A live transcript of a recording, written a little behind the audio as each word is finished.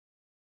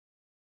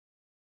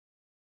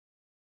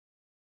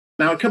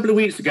Now, a couple of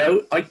weeks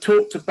ago, I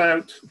talked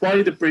about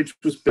why the bridge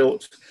was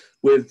built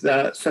with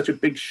such a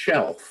big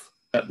shelf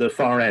at the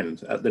far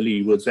end, at the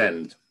Leigh Woods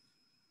end.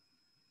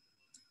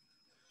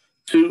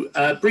 To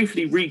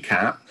briefly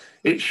recap,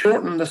 it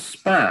shortened the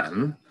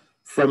span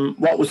from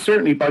what was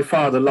certainly by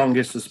far the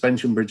longest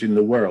suspension bridge in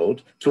the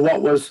world to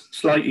what was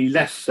slightly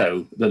less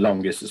so the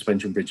longest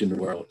suspension bridge in the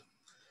world.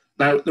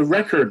 Now, the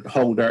record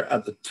holder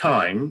at the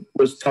time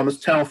was Thomas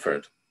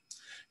Telford.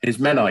 His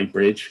Menai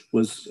Bridge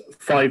was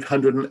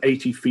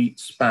 580 feet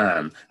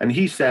span, and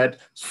he said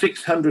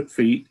 600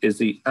 feet is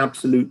the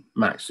absolute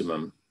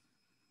maximum.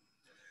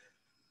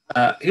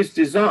 His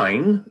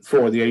design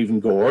for the Avon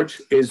Gorge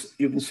is,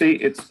 you can see,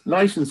 it's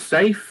nice and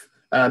safe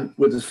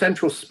with a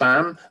central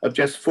span of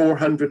just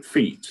 400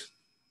 feet.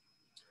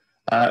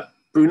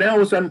 Brunel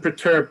was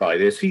unperturbed by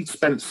this. He'd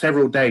spent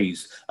several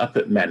days up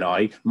at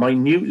Menai,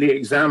 minutely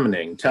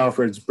examining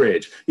Telford's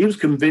bridge. He was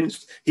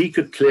convinced he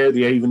could clear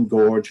the Avon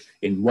Gorge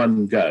in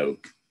one go.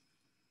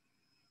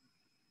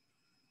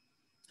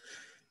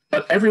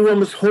 But everyone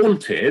was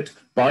haunted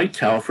by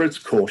Telford's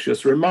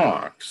cautious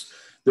remarks.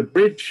 The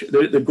bridge,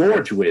 the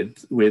gorge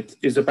width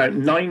is about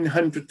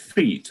 900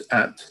 feet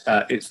at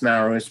its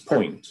narrowest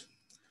point.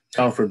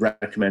 Telford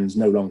recommends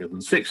no longer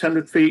than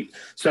 600 feet,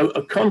 so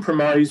a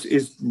compromise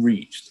is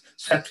reached,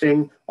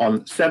 settling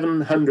on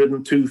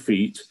 702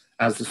 feet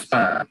as the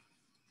span.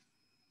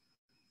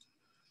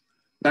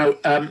 Now,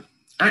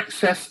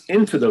 access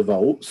into the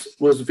vaults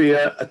was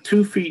via a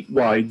 2 feet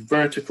wide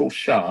vertical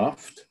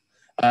shaft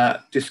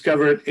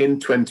discovered in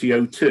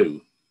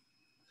 2002.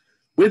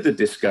 With the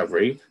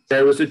discovery,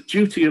 there was a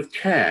duty of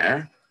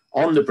care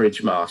on the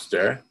bridge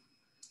master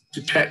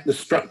to check the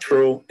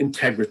structural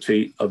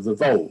integrity of the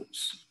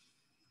vaults.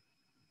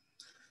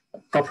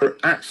 Proper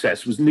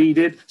access was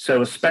needed,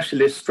 so a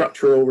specialist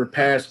structural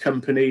repairs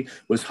company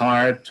was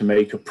hired to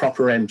make a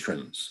proper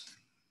entrance.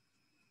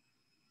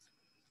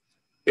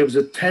 It was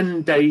a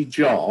 10-day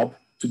job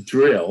to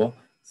drill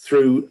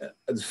through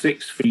the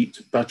 6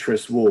 feet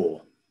buttress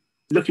wall.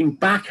 Looking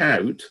back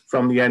out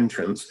from the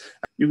entrance,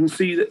 you can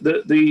see that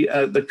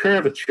the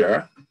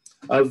curvature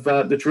of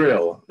the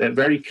drill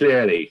very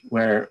clearly,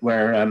 where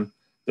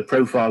the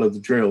profile of the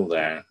drill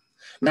there.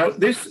 Now,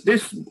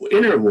 this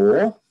inner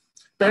wall,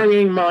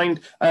 bearing in mind,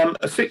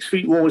 a 6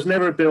 feet wall was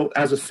never built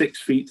as a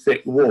 6 feet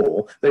thick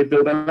wall. They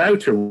built an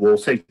outer wall,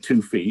 say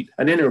 2 feet,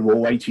 an inner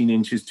wall, 18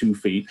 inches, 2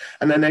 feet,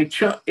 and then they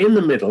chuck in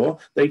the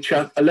middle, they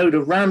chuck a load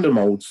of random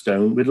old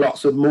stone with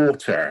lots of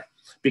mortar,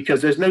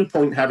 because there's no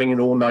point having it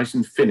all nice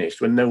and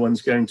finished when no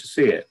one's going to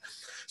see it.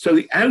 So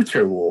the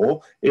outer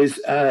wall is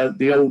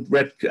the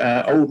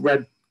old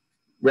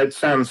red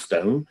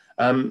sandstone.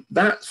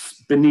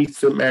 That's beneath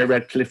St Mary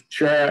Redcliffe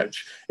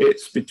Church.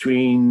 It's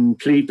between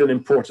Clevedon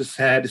and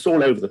Portishead. It's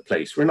all over the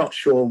place. We're not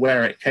sure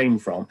where it came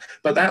from,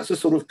 but that's a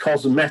sort of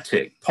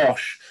cosmetic,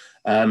 posh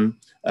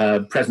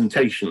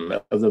presentation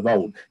of the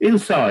vault.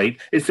 Inside,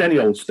 it's any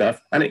old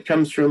stuff, and it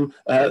comes from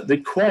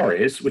the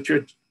quarries, which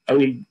are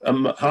only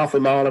half a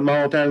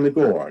mile down the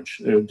gorge.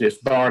 They're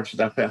just barged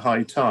up at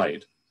high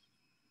tide.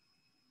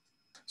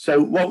 So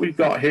what we've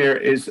got here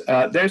is,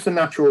 there's the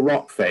natural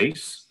rock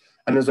face,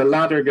 and there's a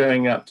ladder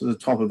going up to the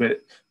top of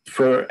it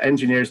for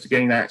engineers to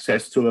gain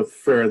access to a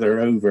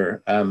further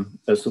over,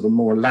 a sort of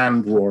more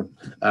landward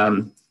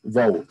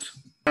vault.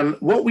 And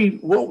what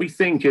we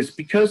think is,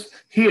 because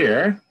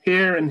here,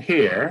 and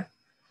here,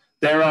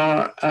 there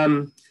are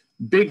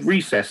big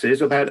recesses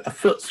about a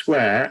foot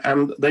square,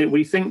 and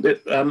we think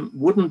that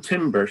wooden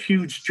timber,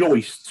 huge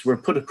joists were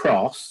put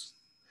across,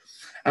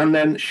 and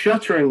then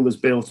shuttering was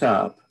built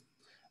up,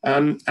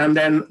 and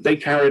then they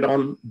carried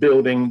on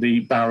building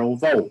the barrel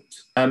vault.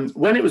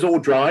 When it was all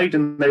dried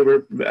and they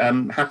were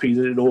happy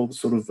that it all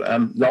sort of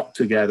locked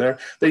together,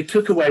 they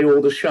took away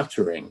all the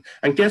shuttering.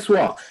 And guess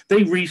what?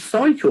 They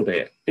recycled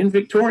it in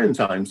Victorian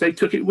times. They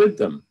took it with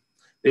them.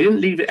 They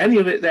didn't leave any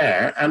of it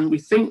there, and we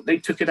think they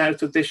took it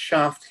out of this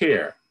shaft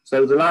here.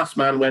 So the last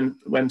man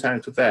went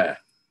out of there.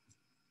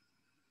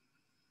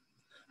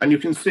 And you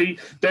can see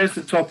there's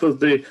the top of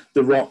the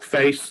rock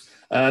face.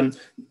 So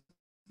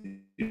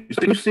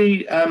you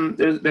see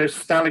there's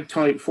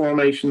stalactite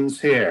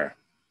formations here.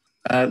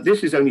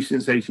 This is only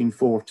since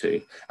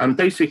 1840. And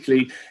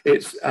basically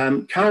it's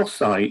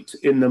calcite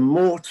in the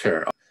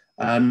mortar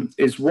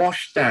is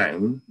washed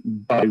down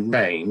by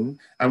rain.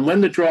 And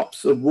when the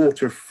drops of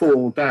water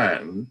fall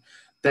down,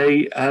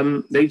 they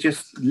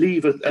just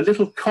leave a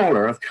little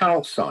collar of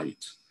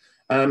calcite,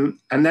 and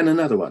then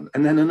another one,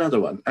 and then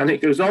another one. And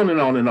it goes on and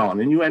on and on,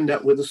 and you end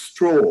up with a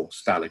straw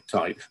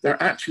stalactite.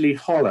 They're actually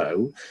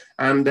hollow,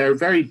 and they're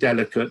very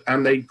delicate,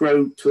 and they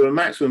grow to a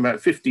maximum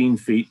about 15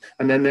 feet,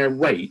 and then their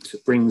weight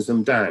brings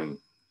them down.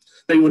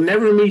 They will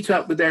never meet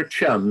up with their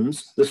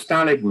chums, the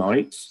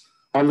stalagmites,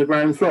 on the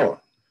ground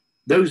floor.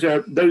 Those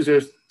are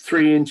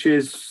 3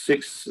 inches,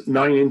 6,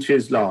 9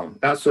 inches long.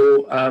 That's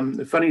all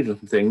funny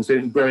little things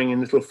growing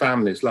in little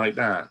families like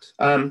that.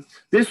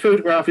 This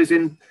photograph is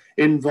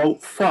in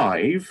Vault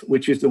 5,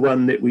 which is the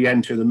one that we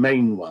enter, the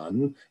main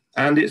one.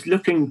 and it's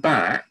looking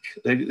back.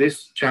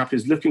 This chap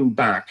is looking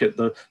back at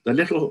the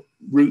little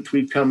route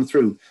we've come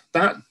through.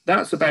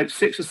 That's about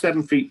 6 or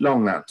 7 feet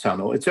long, that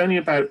tunnel. It's only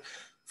about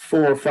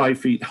 4 or 5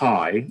 feet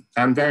high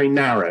and very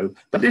narrow.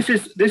 But this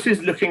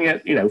is looking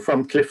at, you know,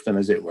 from Clifton,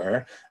 as it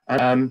were.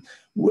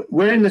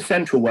 We're in the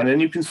central one, and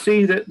you can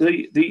see that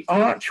the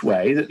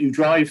archway that you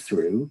drive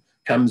through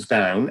comes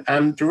down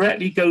and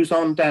directly goes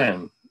on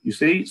down. You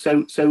see,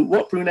 so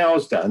what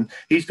Brunel's done,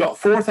 he's got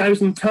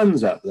 4,000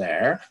 tons up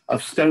there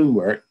of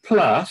stonework,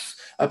 plus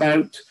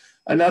about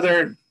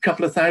another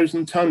couple of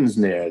thousand tons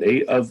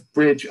nearly of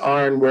bridge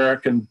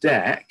ironwork and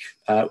deck,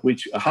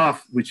 which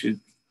is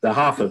the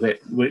half of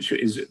it, which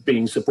is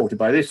being supported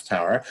by this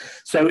tower.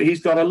 So he's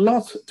got a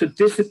lot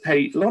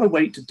of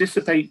weight to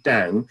dissipate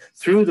down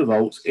through the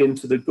vaults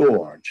into the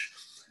gorge.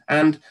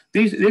 And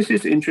this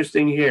is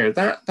interesting here.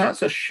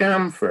 That's a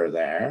chamfer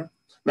there.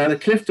 Now, the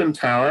Clifton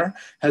Tower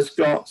has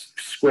got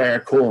square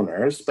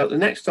corners, but the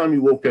next time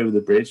you walk over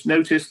the bridge,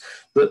 notice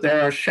that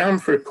there are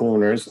chamfer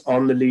corners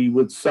on the Leigh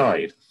Woods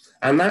side.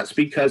 And that's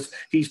because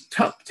he's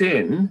tucked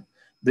in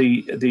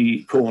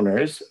the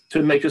corners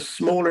to make a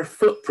smaller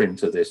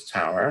footprint of this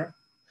tower,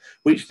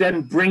 which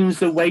then brings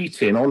the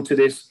weight in onto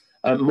this,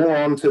 more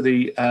onto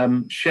the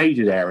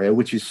shaded area,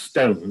 which is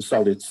stone,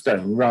 solid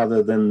stone,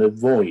 rather than the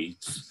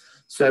voids.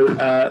 So,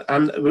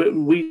 and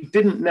we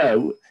didn't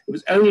know. It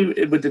was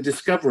only with the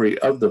discovery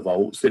of the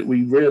vaults that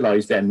we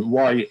realized then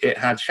why it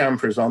had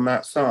chamfers on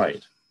that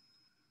side.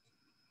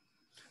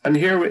 And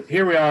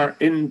here we are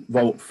in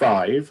Vault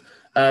 5.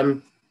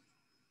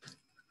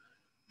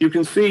 You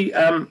can see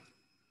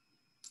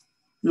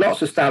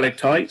lots of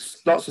stalactites.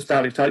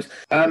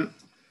 I've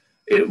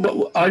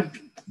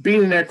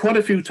been in there quite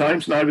a few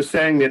times, and I was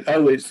saying that,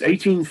 oh, it's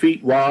 18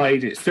 feet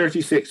wide, it's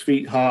 36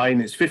 feet high,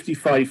 and it's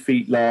 55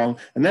 feet long.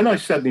 And then I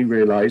suddenly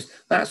realized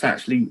that's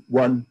actually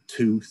 1,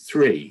 2,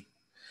 3.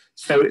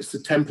 So it's the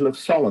Temple of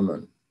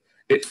Solomon.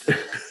 It's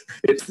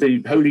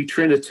the Holy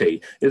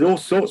Trinity. There's all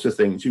sorts of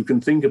things you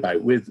can think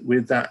about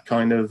with that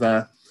kind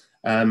of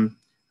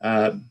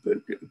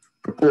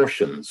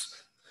proportions.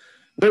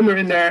 When we're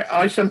in there,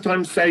 I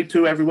sometimes say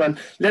to everyone,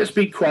 let's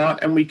be quiet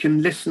and we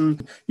can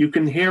listen. You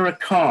can hear a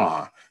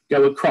car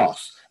go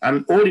across,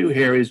 and all you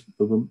hear is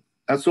boom.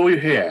 That's all you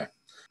hear.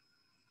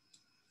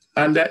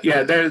 And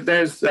yeah,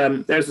 there's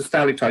the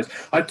stalactites.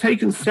 I've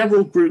taken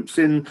several groups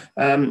in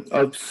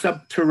of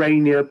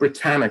Subterranea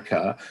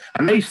Britannica,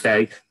 and they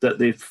say that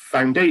the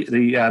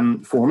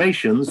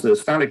formations, the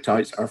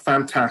stalactites, are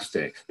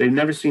fantastic. They've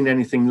never seen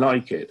anything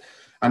like it.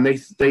 And they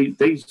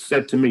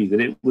said to me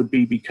that it would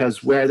be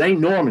because where they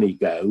normally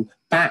go,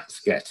 bats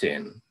get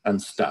in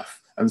and stuff.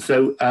 And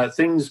so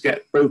things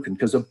get broken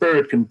because a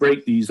bird can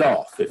break these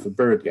off if a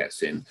bird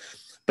gets in.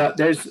 But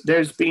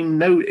there's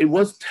been it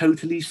was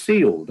totally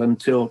sealed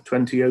until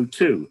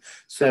 2002.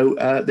 So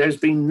there's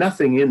been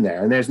nothing in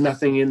there, and there's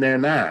nothing in there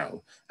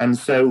now. And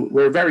so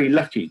we're very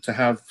lucky to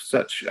have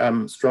such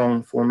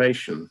strong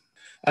formation.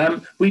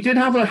 We did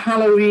have a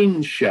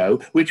Halloween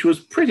show, which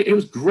was it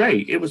was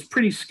great. It was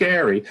pretty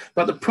scary.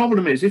 But the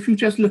problem is, if you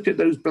just look at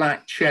those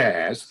black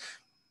chairs,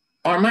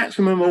 our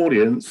maximum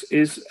audience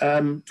is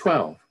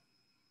 12.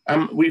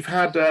 We've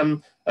had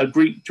a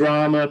Greek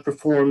drama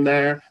performed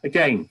there.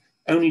 Again,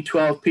 only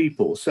 12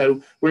 people.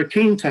 So we're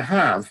keen to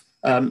have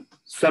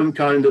some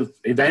kind of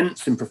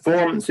events and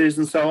performances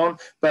and so on,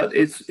 but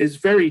it's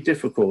very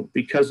difficult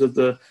because of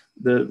the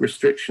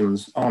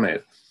restrictions on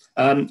it.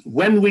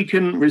 When we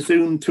can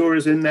resume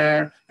tours in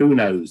there, who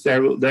knows?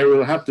 There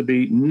will have to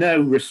be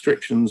no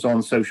restrictions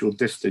on social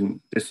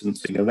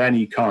distancing of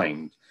any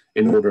kind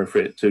in order for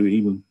it to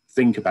even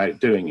think about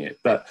doing it.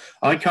 But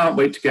I can't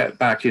wait to get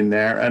back in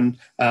there, and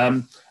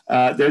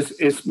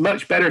it's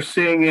much better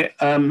seeing it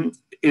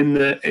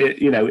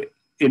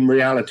in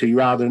reality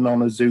rather than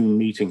on a Zoom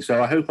meeting.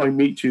 So I hope I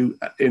meet you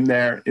in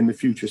there in the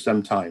future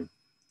sometime.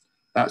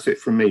 That's it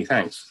from me.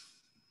 Thanks.